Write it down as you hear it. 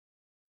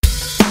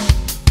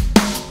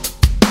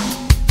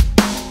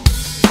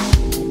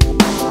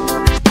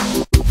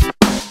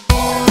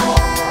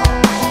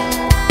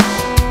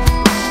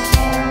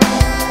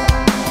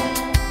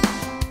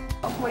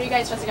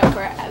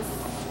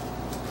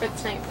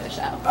for the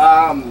show?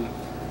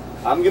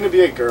 I'm gonna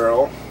be a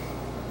girl.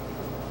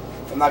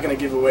 I'm not gonna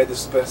give away the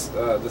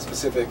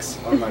specifics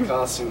on my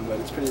costume, but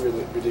it's pretty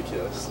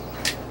ridiculous.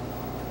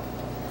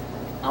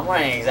 I'm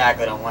wearing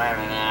exactly what I'm wearing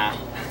right now.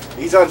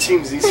 He's on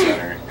Team Z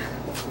Center.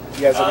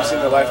 You guys ever seen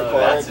The Life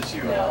Aquatic? That's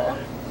what you No. are.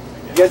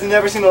 You guys have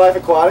never seen The Life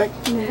Aquatic?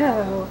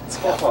 No.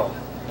 Oh,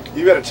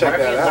 you better check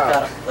that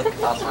out. Look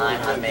online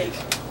how to make.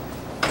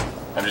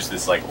 I'm just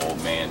this like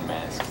old man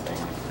mask thing.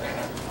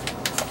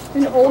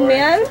 An old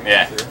man?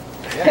 Yeah.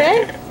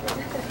 Okay.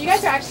 You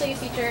guys are actually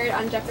featured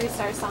on Jeffree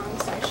Star's song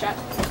Starstruck.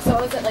 So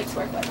what was it like to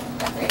work with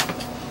Jeffree?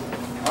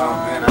 Oh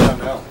man, I don't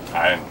know.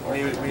 I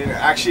didn't. We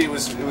actually it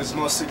was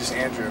mostly just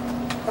Andrew.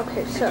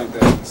 Okay, We so. did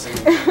the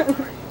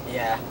singing.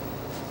 Yeah.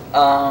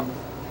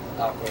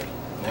 Awkward.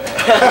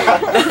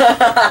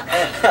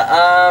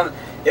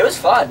 It was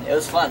fun. It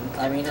was fun.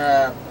 I mean,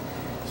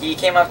 he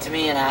came up to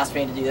me and asked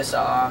me to do the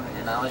song,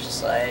 and I was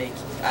just like,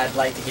 I'd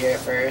like to hear it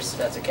first.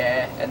 That's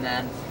okay. And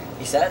then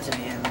he said it to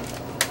me, and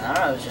I don't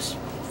know. It was just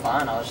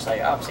fun. I was just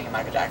like, oh, I'm singing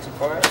Michael Jackson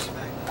for us.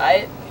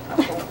 I'm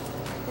cool.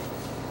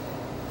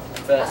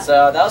 But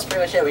so that was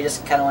pretty much it. We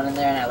just kind of went in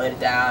there and I laid it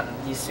down,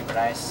 and he's super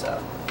nice,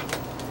 so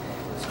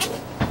it's cool.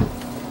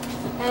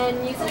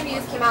 And Youth and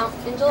Abuse came out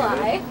in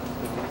July.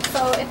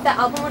 So if the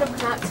album would have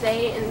come out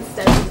today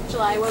instead of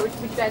July, what would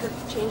you guys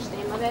have changed the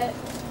name of it?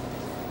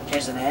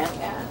 Change the name?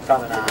 Yeah.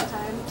 Probably At not. the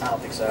time. I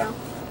don't think so. No.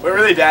 We're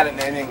really bad at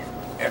naming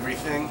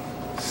everything,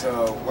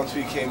 so once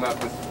we came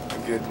up with a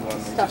good one,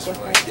 we Stuck just with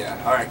were like, it.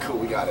 yeah, all right, cool,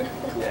 we got it.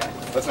 Cool. Yeah.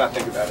 Let's not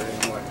think about it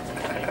anymore.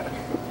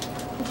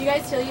 Do you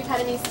guys feel you've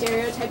had any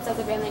stereotypes as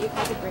a band that you've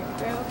had to break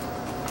through?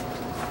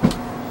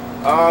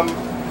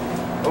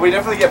 Well, we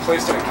definitely get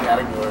placed in a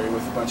category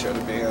with a bunch of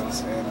other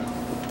bands, and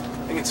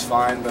I think it's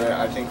fine, but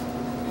I think,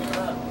 you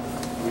know,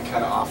 we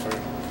kind of offer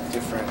a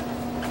different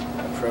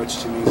approach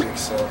to music,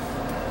 so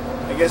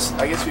I guess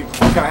we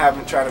kind of have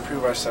been trying to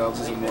prove ourselves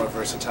as a more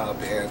versatile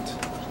band.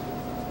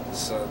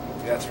 So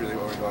yeah, that's really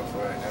what we're going for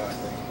right now, I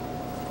think.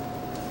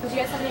 Do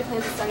you guys have any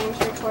plans of starting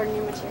to record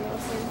new material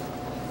soon?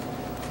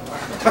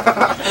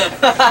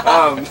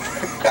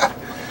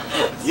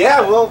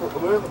 Yeah, well,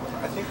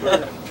 I think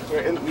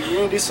we're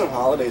gonna do some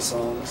holiday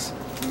songs,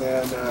 and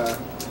then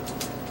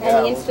yeah,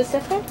 Any in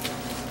specific?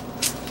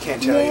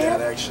 can't tell you Yeah.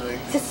 that actually.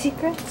 It's a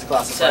secret? It's So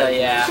classified.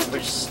 yeah, we're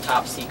just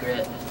top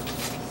secret,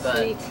 but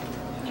Sweet.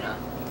 you know.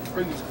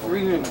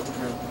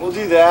 We'll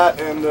do that,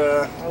 and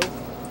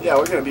yeah,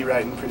 we're gonna be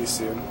writing pretty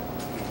soon.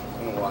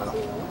 In a while,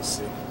 we'll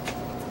see.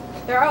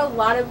 There are a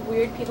lot of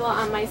weird people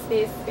on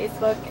MySpace,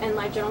 Facebook, and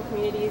LiveJournal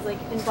communities like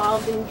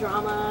involved in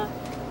drama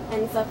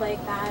and stuff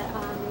like that.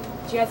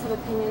 Do you guys have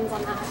opinions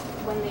on that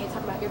when they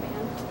talk about your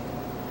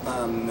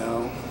band?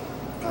 No.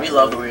 We not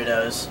love the really.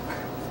 weirdos.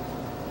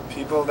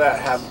 People that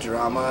have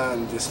drama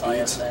and all you have to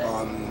disputes say.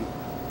 on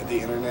the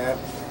internet.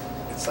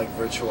 It's like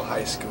virtual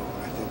high school.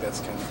 I think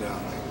that's kind of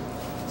dumb.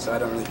 So I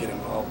don't really get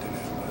involved in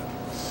it.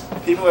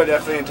 But people are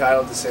definitely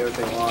entitled to say what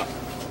they want.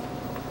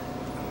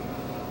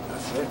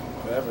 That's it.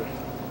 Whatever.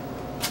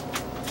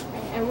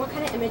 And what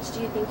kind of image do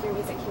you think your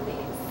music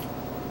conveys?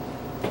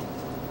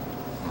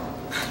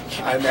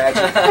 I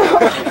imagine.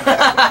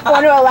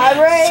 Want to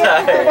elaborate?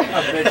 Sorry.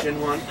 A vision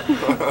one.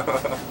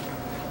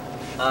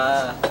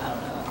 I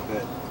don't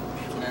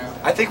know. No.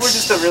 I think we're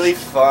just a really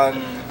fun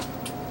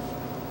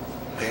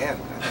band.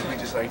 I think we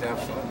just like to have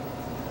fun.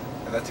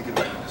 And that's a good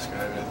way to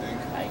describe it, I think.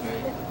 I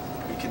agree.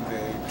 We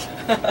convey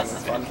we're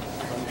fun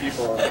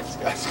people. This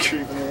guy's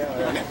creeping me out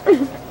right now.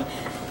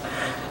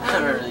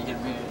 I'm a really good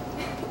mood.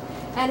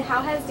 And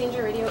how has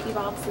Danger Radio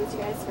evolved since you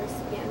guys first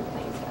began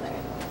playing together?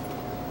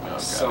 Oh,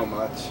 So God.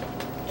 much.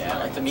 Yeah,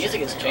 like the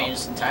music has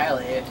changed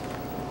entirely. It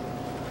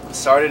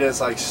started as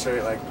like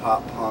straight like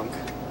pop punk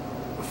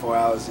before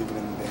I was even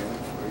in the band,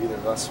 before either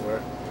of us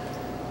were.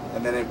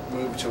 And then it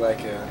moved to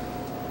like a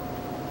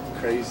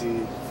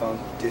crazy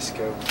funk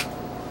disco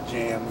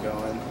jam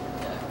going.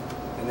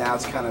 And now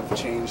it's kind of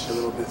changed a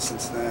little bit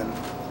since then.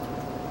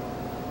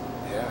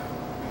 Yeah.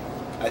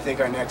 I think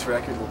our next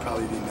record will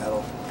probably be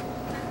metal.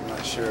 I'm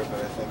not sure, but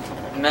I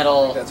think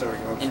Metal that's what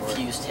we're going for.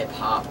 infused hip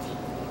hop.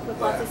 With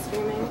lots of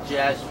screaming.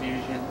 Jazz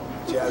fusion.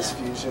 Jazz Yeah.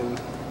 fusion,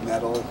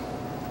 metal.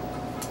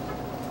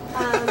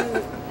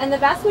 And the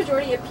vast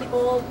majority of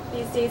people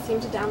these days seem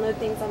to download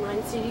things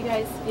online. So do you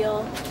guys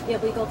feel the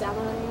illegal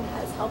downloading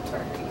has helped or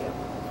hurt you?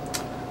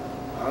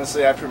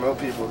 Honestly, I promote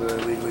people to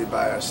illegally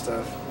buy our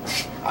stuff.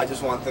 I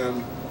just want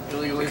them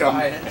Illegally Become-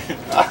 buy it.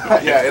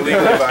 yeah,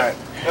 illegally buy it.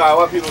 No, I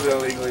want people to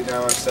illegally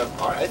download stuff.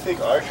 I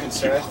think our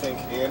concern, I think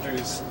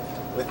Andrew's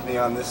with me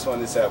on this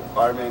one, is that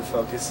our main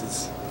focus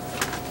is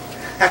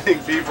having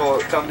people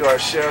come to our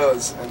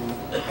shows and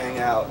hang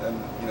out and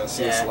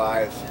see us Yeah.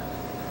 live.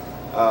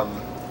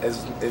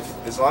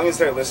 As long as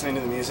they're listening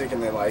to the music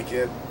and they like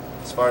it,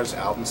 as far as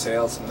album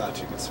sales, I'm not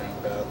too concerned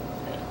about.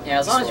 Yeah,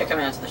 as long as you're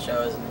coming out to the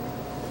shows and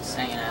just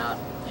hanging out,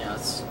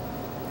 it's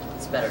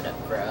better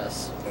for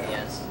us. Yeah.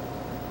 Yes,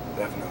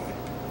 Definitely.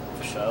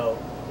 for sure.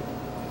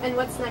 And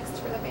what's next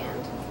for the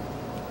band?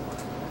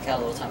 Got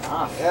a little time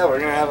off. Yeah, we're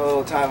gonna have a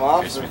little time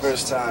off for the Christmas.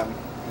 first time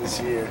this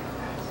year,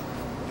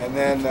 and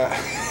then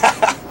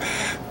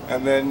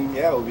And then,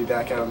 yeah, we'll be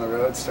back out on the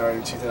road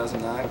starting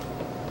 2009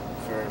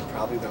 for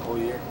probably the whole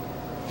year.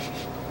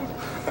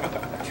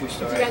 True Do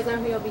story. you guys know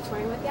who you'll be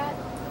touring with yet?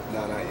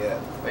 No, not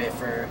yet. Wait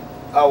for.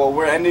 Oh, well,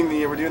 we're ending the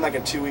year. We're doing like a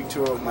 2-week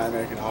tour with My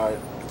American Heart.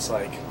 It's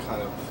like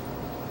kind of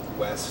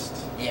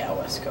West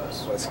West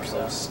Coast. more so.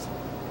 Coast.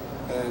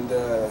 And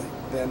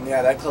then,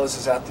 yeah, that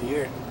closes out the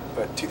year.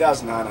 But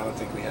 2009, I don't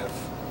think we have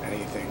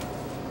anything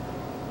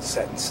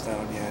set in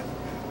stone yet.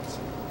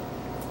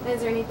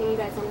 Is there anything you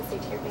guys want to say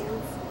to your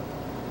fans?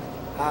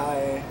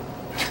 Hi.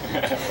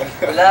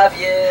 We love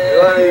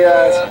you. Love you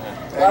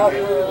guys. Love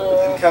you.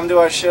 And come to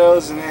our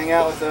shows and hang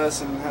out with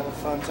us and have a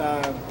fun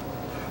time.